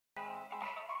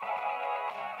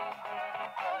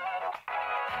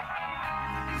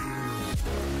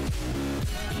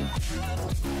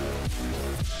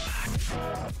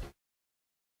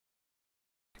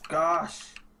Gosh.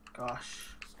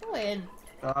 Go in.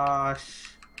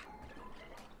 Gosh.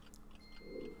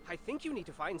 I think you need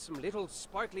to find some little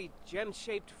sparkly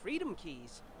gem-shaped freedom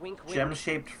keys. Wink, wink.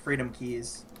 Gem-shaped freedom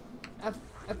keys.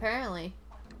 Apparently.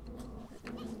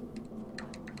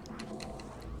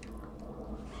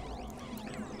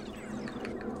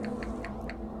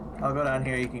 I'll go down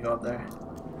here, you can go up there.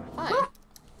 Fine.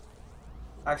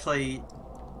 Actually,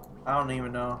 I don't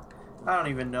even know.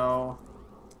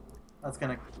 That's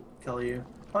gonna kill you.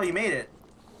 Oh, you made it.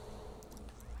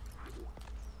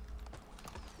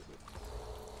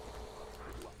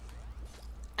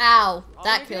 Ow!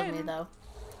 That killed me though.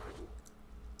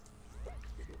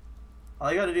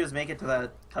 All you gotta do is make it to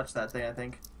that, touch that thing, I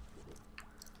think.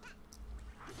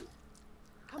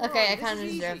 Okay, I kind of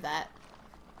deserve that.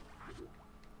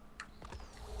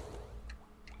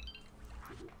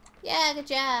 Yeah, good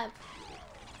job.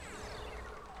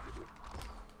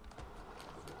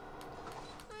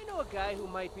 I know a guy who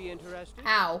might be interested.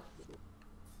 Ow.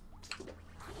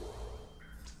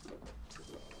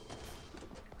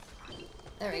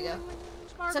 There we go.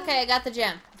 It's okay, I got the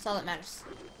gem. That's all that matters.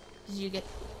 Did you get...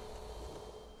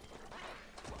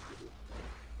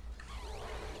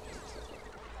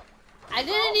 I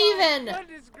didn't even...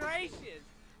 Goodness gracious!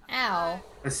 Ow.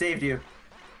 I saved you.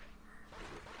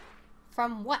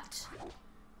 From what?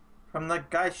 From the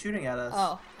guy shooting at us.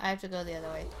 Oh, I have to go the other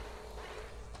way.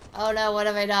 Oh no, what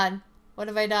have I done? What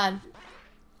have I done?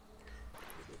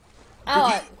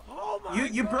 Oh,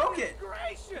 you broke it!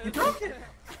 Gracious. You broke it!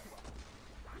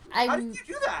 How did you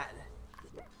do that?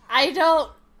 I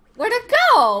don't... Where'd it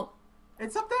go?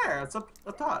 It's up there. It's up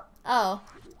top. Oh.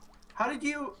 How did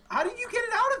you get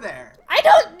it out of there? I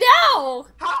don't know!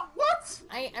 How? What?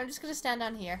 I'm just gonna stand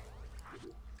down here.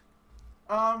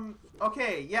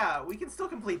 Okay, yeah, we can still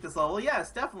complete this level.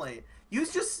 Yes, definitely. You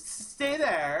just stay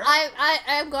there.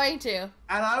 I'm going to.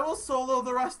 And I will solo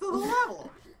the rest of the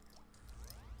level.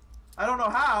 I don't know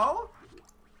how.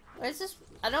 What is this?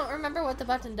 I don't remember what the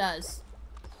button does.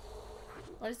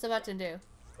 What does the button do?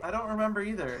 I don't remember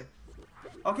either.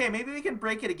 Okay, maybe we can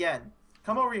break it again.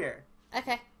 Come over here.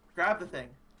 Okay. Grab the thing.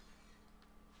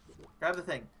 Grab the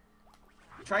thing.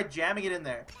 Try jamming it in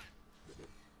there.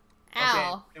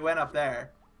 Ow. Okay, it went up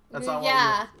there. That's all.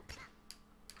 Yeah.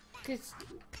 Just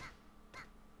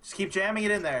keep jamming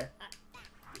it in there.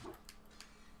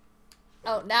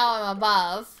 Oh, now I'm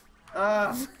above.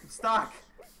 I'm stuck.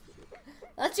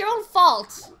 That's your own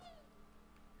fault.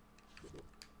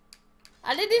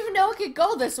 I didn't even know it could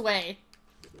go this way.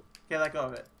 Okay, let go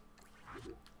of it.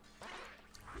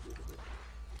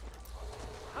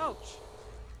 Ouch.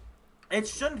 It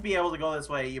shouldn't be able to go this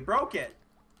way. You broke it.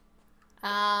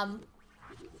 No,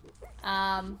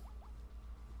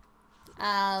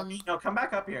 come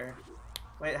back up here.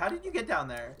 Wait, how did you get down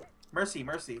there? Mercy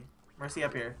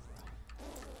up here.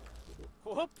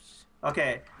 Whoops.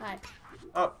 Okay. Hi.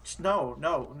 Oh,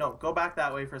 no. Go back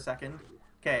that way for a second.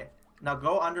 Okay. Now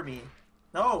go under me.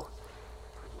 No.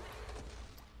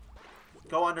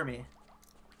 Go under me.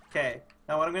 Okay.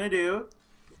 Now what I'm gonna do...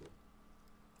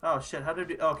 Oh, shit. How did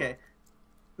I do... Okay.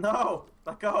 No.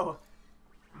 Let go.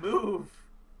 Move.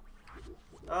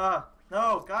 No.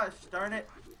 Gosh, darn it.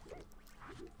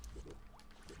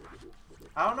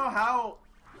 I don't know how...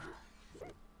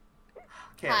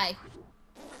 Okay. Hi.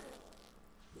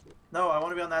 No, I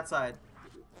want to be on that side.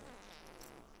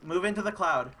 Move into the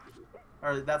cloud.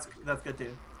 Or that's good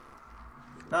too.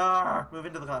 No, move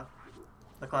into the cloud.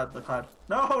 The cloud.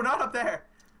 No, not up there.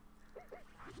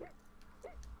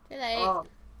 Too late. Oh.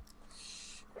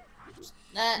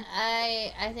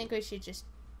 I think we should just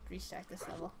restart this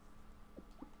level.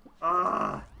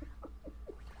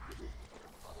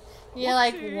 You're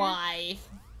like, why?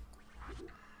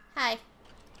 Hi.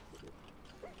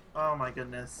 Oh my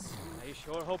goodness. I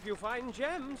sure hope you find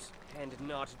gems and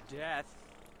not death.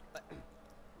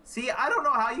 See, I don't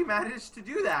know how you managed to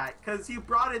do that, because you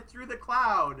brought it through the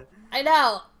cloud. I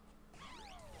know.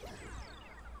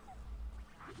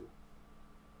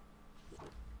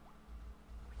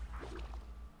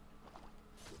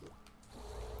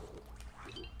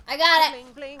 I got it.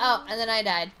 Bling, bling. Oh, and then I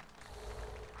died.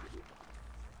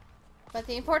 But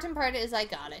the important part is I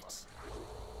got it.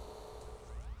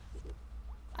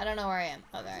 I don't know where I am.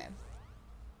 Oh, there I am.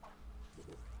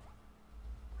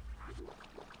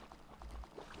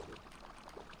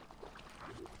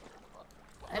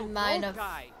 I might have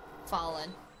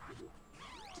fallen.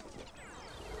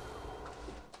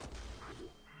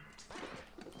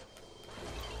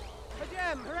 A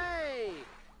gem, hooray!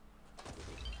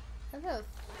 Hello.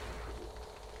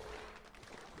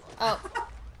 Oh,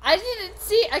 I didn't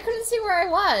couldn't see where I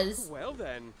was. Well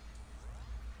then.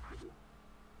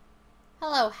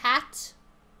 Hello, hat.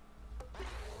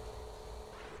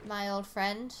 My old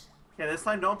friend. Okay, this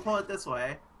time don't pull it this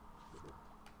way.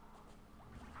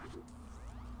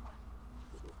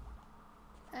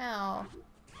 Ow.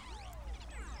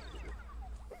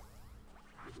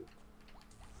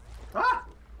 Ah!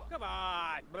 Come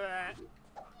on. Bleh.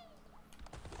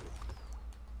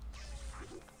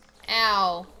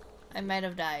 Ow. I might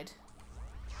have died.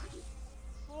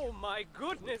 Oh my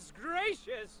goodness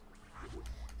gracious.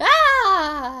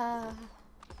 Ah!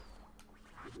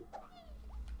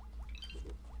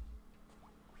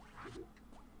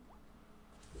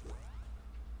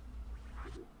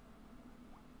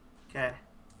 Okay.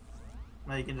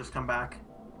 Now you can just come back.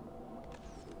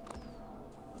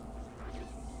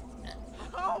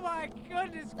 Oh my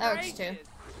goodness That works gracious. too.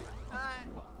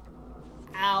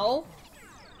 Ow.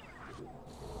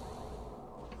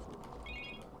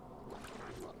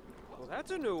 Well,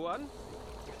 that's a new one.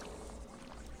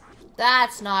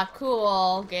 That's not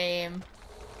cool, game.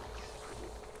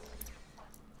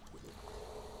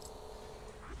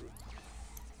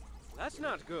 That's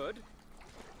not good.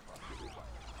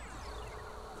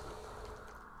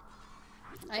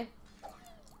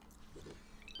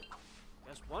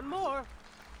 Just one more.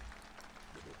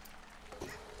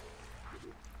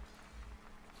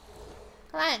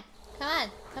 Come on. Come on.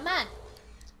 Come on.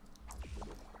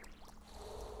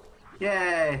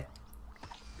 Yay!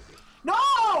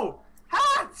 No!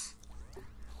 Hat!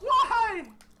 Why?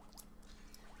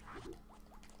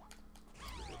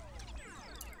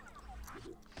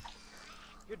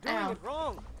 You're doing Ow. it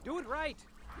wrong. Do it right.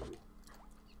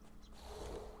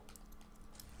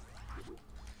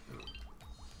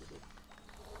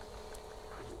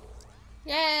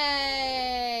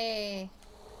 Yay!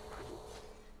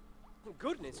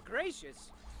 Goodness gracious.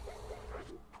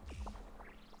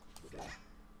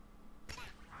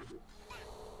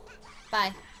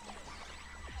 Bye.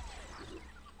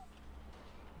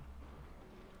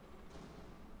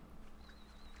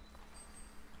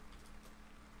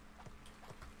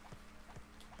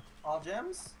 All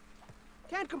gems?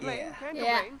 Can't complain. Yeah. Can't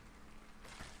Yeah. complain.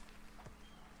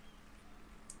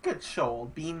 Good show,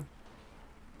 old bean.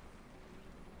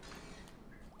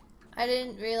 I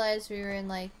didn't realize we were in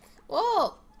like,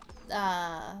 whoa,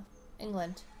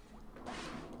 England.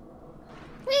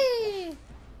 Whee!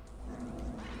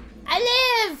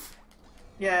 I live!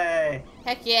 Yay!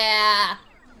 Heck yeah!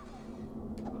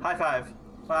 High five.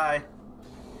 Bye.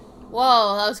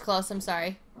 Whoa, that was close, I'm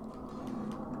sorry.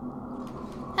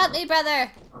 Help me,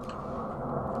 brother!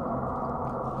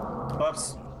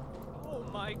 Whoops. Oh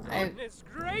my goodness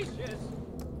gracious.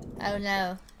 Oh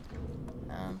no.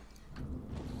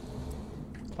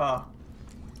 Oh.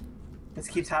 This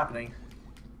keeps happening.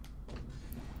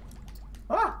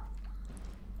 Ah!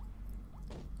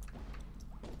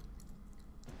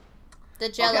 The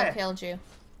jello Okay. killed you.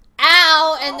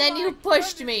 Ow! And Oh then my you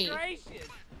pushed goodness me. gracious.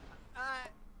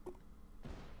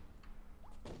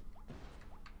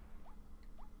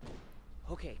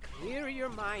 Okay, clear your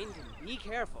mind and be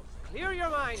careful. Clear your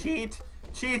mind. Cheat!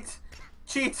 Cheat!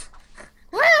 Cheat!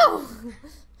 Woo!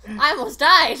 I almost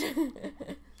died.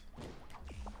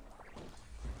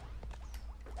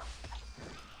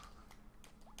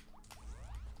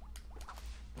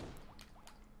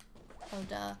 Oh,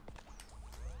 duh.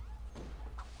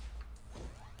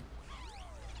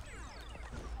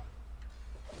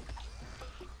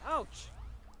 Ouch.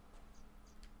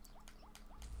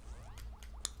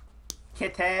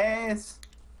 Kitties!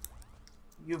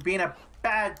 You've been a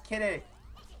bad kitty!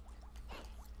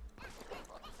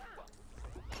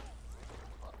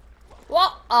 Whoa!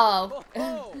 Oh.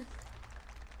 Oh.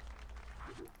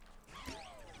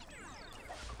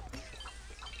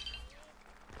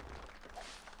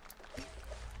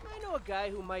 I know a guy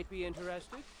who might be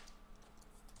interested.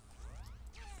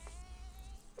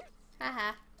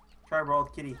 Haha. Try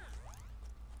rolled kitty.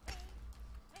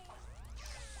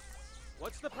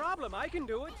 What's the problem? I can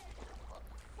do it.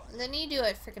 Then you do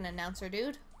it, frickin' announcer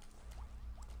dude.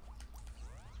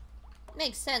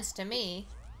 Makes sense to me.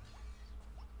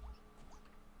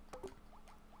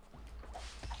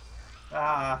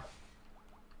 Ah.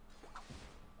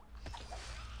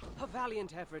 A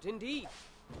valiant effort indeed.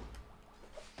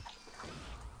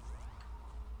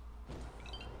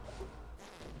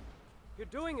 You're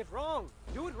doing it wrong.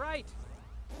 Do it right.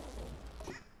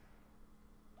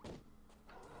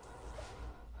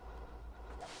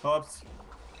 Oops.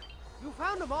 You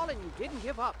found them all and you didn't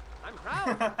give up. I'm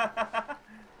proud.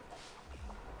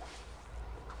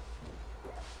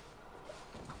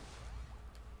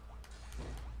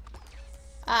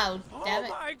 Oh, damn Oh it.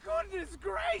 my goodness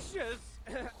gracious!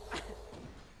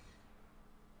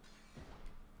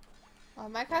 Oh,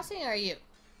 am I crossing or are you?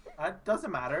 It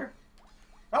doesn't matter.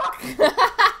 Ah!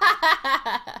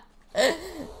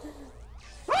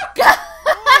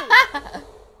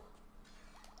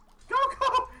 Go,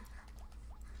 go!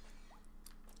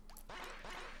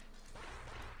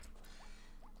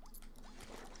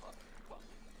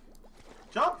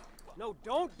 Jump! No,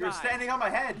 don't You're die. standing on my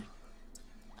head.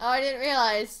 Oh, I didn't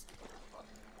realize.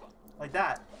 Like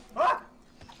that. Ah!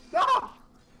 No!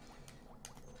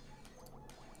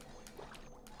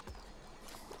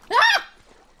 Ah!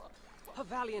 A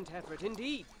valiant effort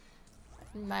indeed.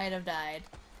 Might have died.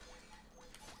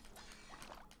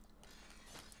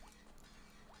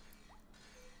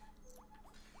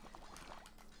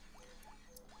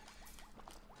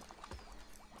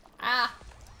 Ah!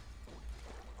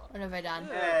 What have I done?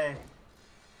 Hey.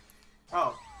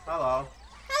 Oh, hello.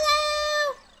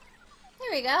 Hello!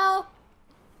 There we go.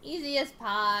 Easy as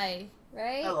pie,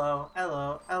 right? Hello,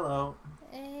 hello, hello.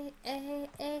 Hey, hey,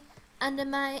 hey, under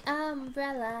my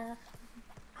umbrella.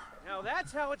 Now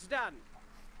that's how it's done.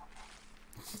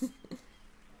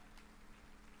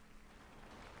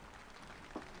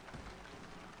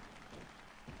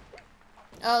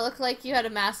 Oh, it looked like you had a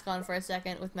mask on for a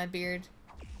second with my beard.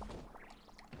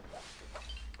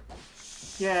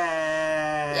 Yay!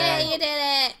 Yeah, you did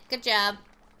it! Good job.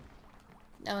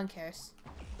 No one cares.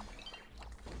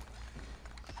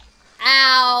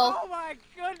 Ow! Oh my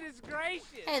goodness gracious!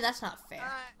 Hey, that's not fair.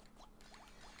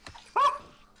 Ah!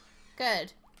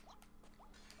 Good.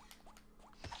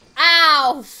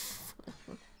 Ow!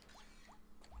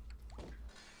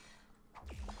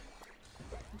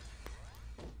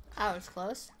 That was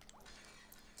close.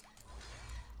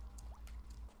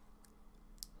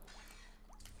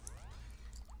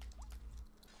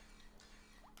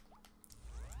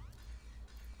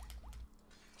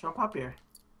 Jump up here.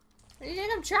 What do you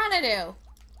think I'm trying to do?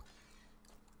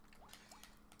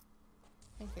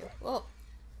 Thank you. Whoa.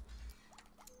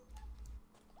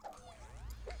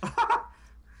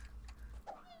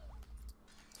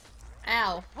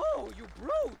 Ow. Oh, you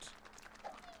brute!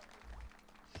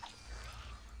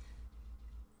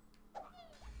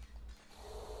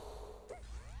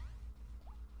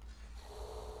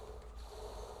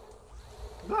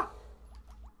 Ah!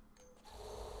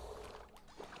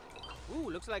 Ooh,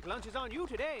 looks like lunch is on you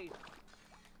today.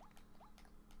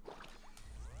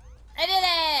 I did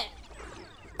it!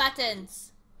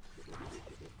 Buttons.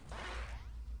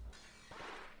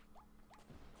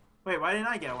 Wait, why didn't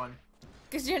I get one?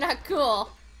 Because you're not cool.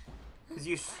 Because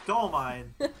you stole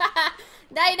mine.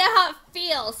 Now you know how it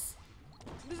feels.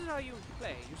 This is how you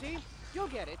play, you see? You'll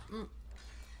get it. Mm.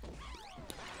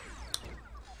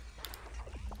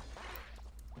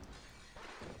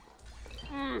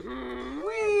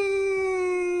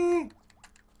 Whee!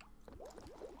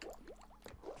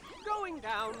 Going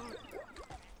down.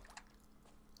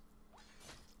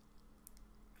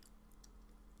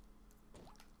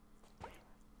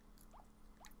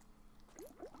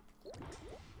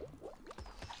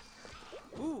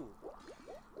 Ooh.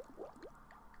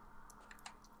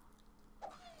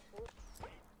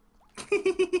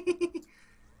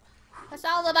 That's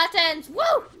all the buttons.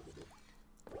 Woo!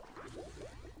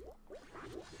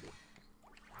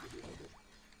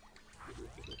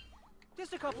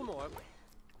 Just a couple more.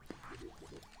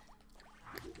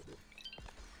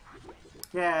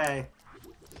 Yay.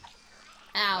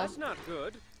 Ow. That's not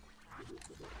good.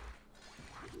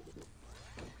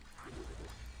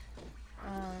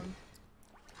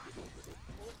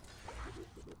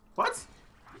 What?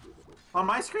 On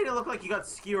my screen it looked like you got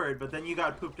skewered, but then you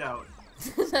got pooped out.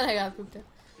 Then I got pooped out.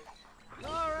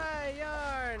 Alright,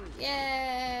 yarn.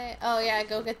 Yay! Oh yeah,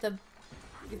 go get the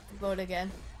boat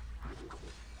again.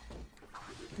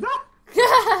 No!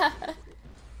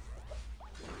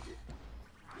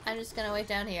 I'm just gonna wait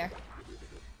down here.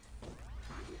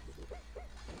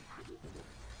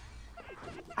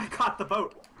 I caught the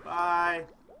boat. Bye.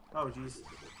 Oh, jeez.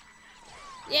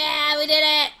 Yeah, we did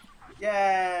it!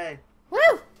 Yay! Woo!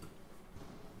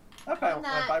 Okay, And went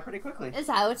that by pretty quickly. is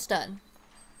how it's done.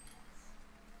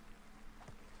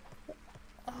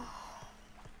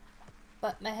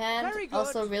 But my hand Very good.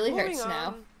 also really Moving hurts now.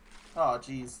 on. Oh,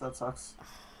 jeez, that sucks.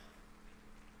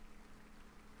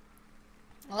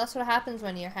 Well, that's what happens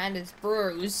when your hand is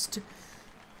bruised.